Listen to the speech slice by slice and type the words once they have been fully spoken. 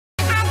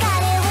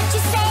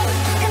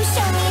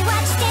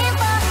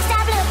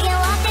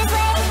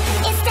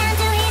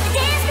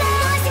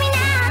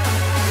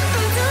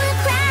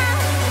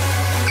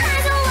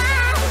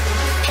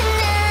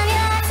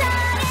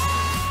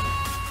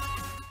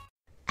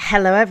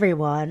Hello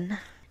everyone,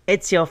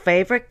 it's your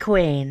favourite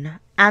queen,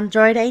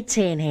 Android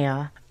 18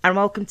 here, and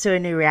welcome to a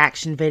new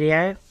reaction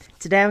video.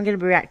 Today I'm going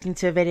to be reacting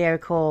to a video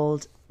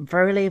called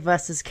BROLY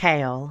vs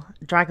KALE,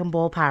 Dragon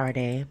Ball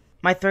Parody.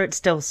 My throat's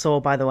still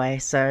sore by the way,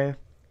 so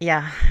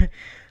yeah,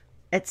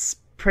 it's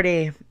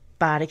pretty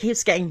bad. It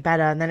keeps getting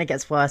better and then it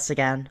gets worse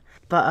again.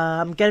 But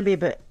I'm going to be a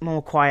bit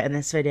more quiet in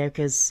this video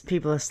because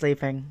people are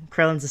sleeping.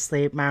 Krillin's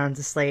asleep, Marin's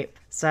asleep,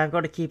 so I've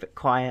got to keep it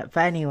quiet.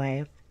 But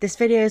anyway, this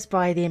video is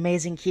by the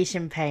amazing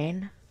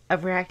Kishinpain.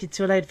 I've reacted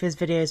to a load of his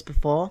videos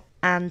before,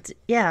 and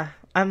yeah,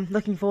 I'm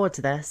looking forward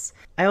to this.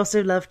 I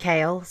also love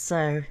Kale,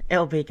 so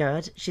it'll be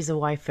good. She's a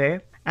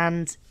waifu.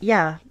 And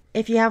yeah,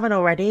 if you haven't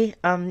already,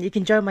 you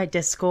can join my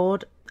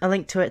Discord. A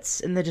link to it's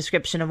in the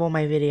description of all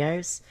my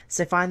videos,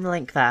 so find the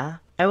link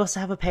there. I also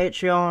have a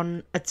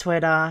Patreon, a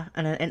Twitter,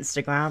 and an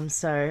Instagram,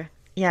 so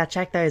yeah,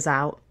 check those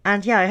out.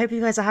 And yeah, I hope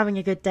you guys are having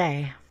a good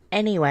day.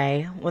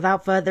 Anyway,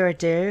 without further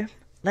ado,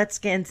 let's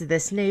get into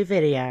this new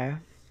video.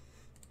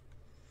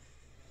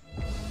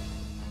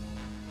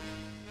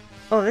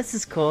 Oh, this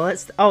is cool.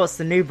 It's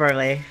the new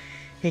Broly.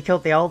 He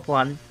killed the old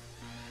one.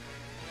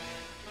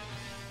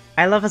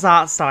 I love his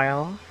art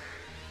style.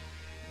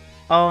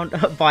 Oh,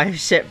 buy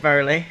shit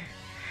Broly.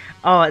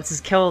 Oh, it's his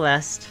kill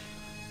list.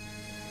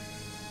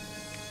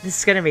 This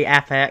is gonna be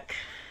epic.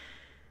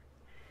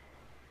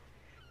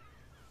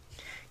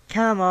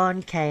 Come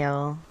on,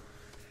 Kale.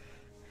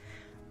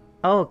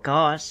 Oh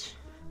gosh.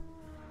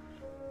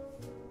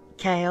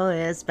 Kale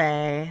is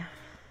bae.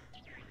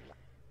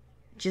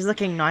 She's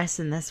looking nice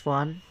in this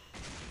one.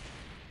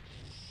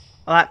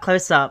 Oh, that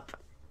close up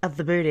of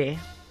the booty.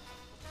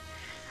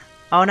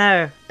 Oh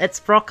no, it's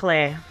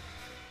broccoli.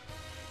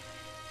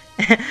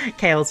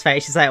 Kale's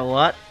face, she's like,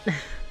 what?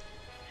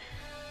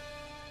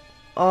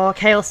 Oh,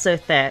 Kale's so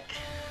thick.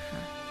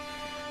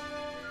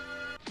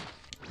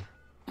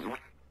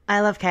 I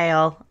love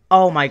Kale.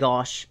 Oh my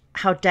gosh.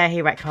 How dare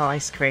he wreck her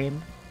ice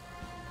cream.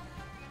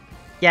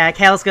 Yeah,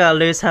 Kale's gonna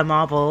lose her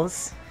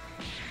marbles.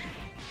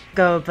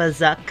 Go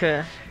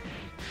berserker.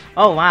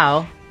 Oh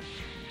wow.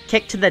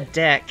 Kick to the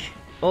dick.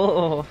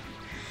 Oh.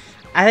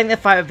 I think the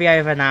fight would be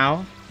over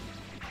now.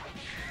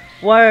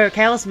 Whoa,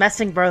 Kale's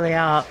messing Broly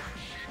up.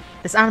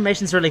 This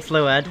animation's really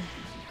fluid.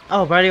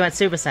 Oh, Broly went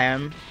Super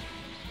Saiyan.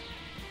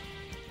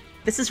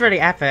 This is really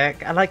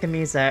epic. I like the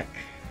music.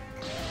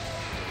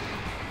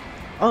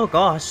 Oh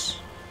gosh.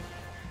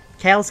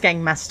 Kale's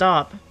getting messed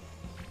up.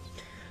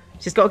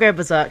 She's got to go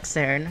berserk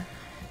soon.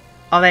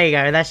 Oh, there you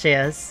go. There she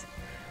is.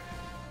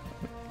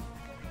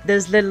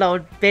 Those little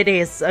old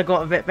biddies have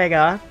got a bit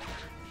bigger.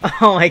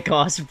 Oh my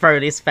gosh,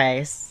 Broly's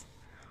face.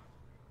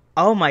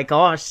 Oh my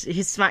gosh,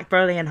 he smacked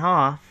Broly in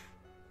half.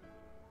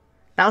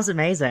 That was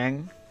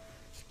amazing.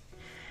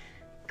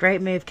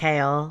 Great move,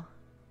 Kale.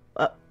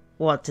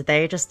 What, did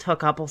they just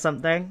hook up or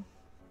something?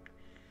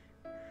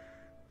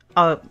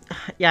 Oh,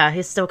 yeah,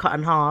 he's still cut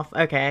in half.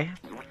 Okay.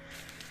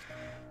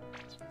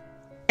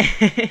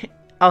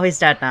 Oh, he's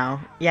dead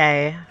now.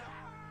 Yay.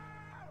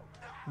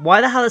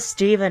 Why the hell is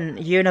Steven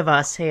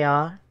Universe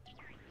here?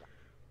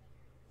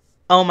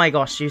 Oh my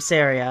gosh, you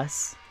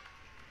serious?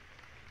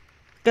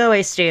 Go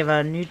away,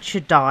 Steven. You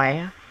should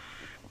die.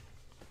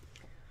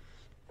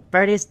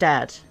 Broly's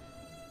dead.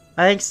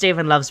 I think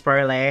Steven loves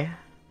Broly.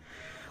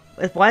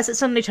 Why is it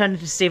suddenly turned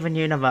into Steven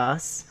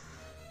Universe?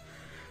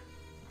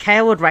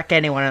 Kale would wreck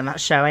anyone in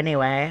that show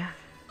anyway.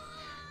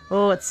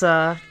 Oh, it's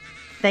a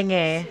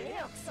thingy.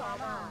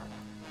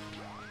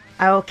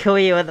 I will kill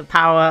you with the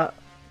power...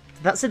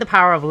 That's the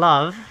power of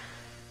love.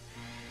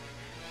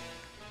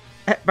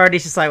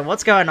 Broly's just like,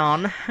 what's going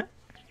on?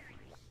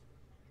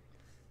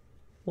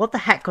 What the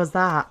heck was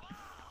that?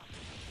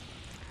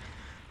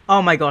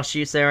 Oh my gosh,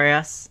 you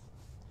serious?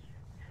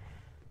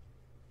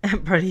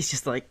 Broly's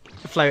just like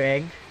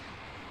floating.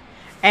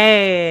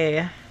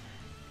 Hey!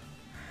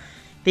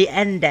 The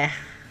end. That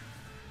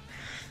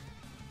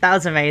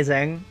was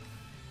amazing.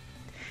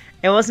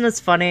 It wasn't as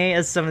funny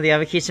as some of the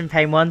other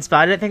Kishinpain ones, but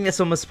I don't think this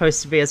one was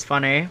supposed to be as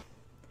funny.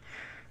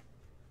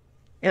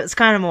 It was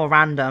kind of more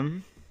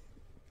random.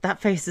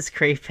 That face is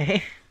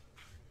creepy.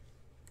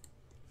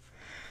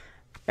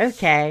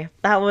 Okay,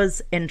 that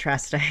was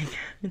interesting,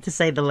 to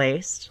say the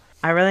least.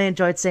 I really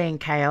enjoyed seeing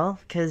Kale,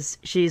 because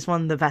she's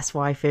one of the best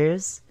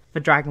waifus for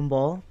Dragon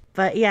Ball.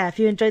 But yeah, if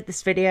you enjoyed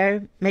this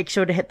video, make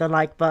sure to hit the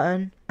like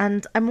button.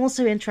 And I'm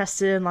also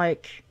interested in,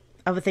 like,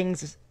 other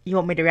things you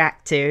want me to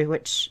react to,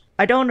 which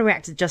I don't want to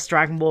react to just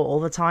Dragon Ball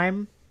all the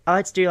time. I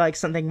like to do, like,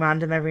 something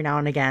random every now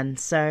and again.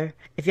 So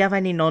if you have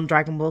any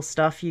non-Dragon Ball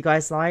stuff you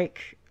guys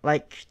like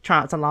try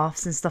out to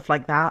laughs and stuff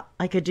like that,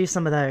 I could do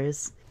some of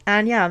those.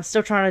 And yeah, I'm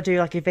still trying to do,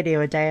 like, a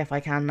video a day if I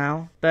can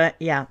now. But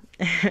yeah.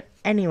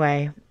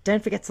 Anyway,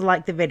 don't forget to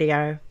like the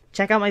video.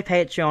 Check out my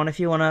Patreon if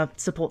you want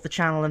to support the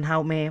channel and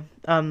help me,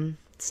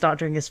 start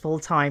doing this full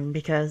time,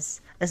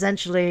 because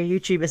essentially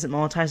YouTube isn't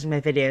monetizing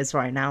my videos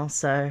right now,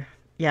 so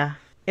yeah,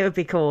 it would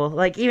be cool.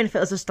 Like, even if it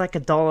was just like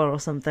 $1 or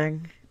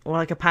something, or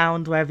like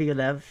 £1 wherever you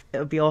live, it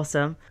would be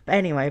awesome. But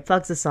anyway,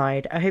 plugs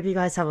aside, I hope you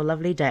guys have a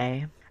lovely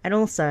day. And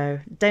also,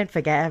 don't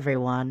forget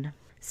everyone,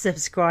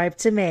 subscribe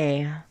to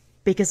me.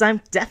 because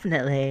I'm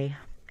definitely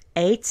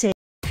 18.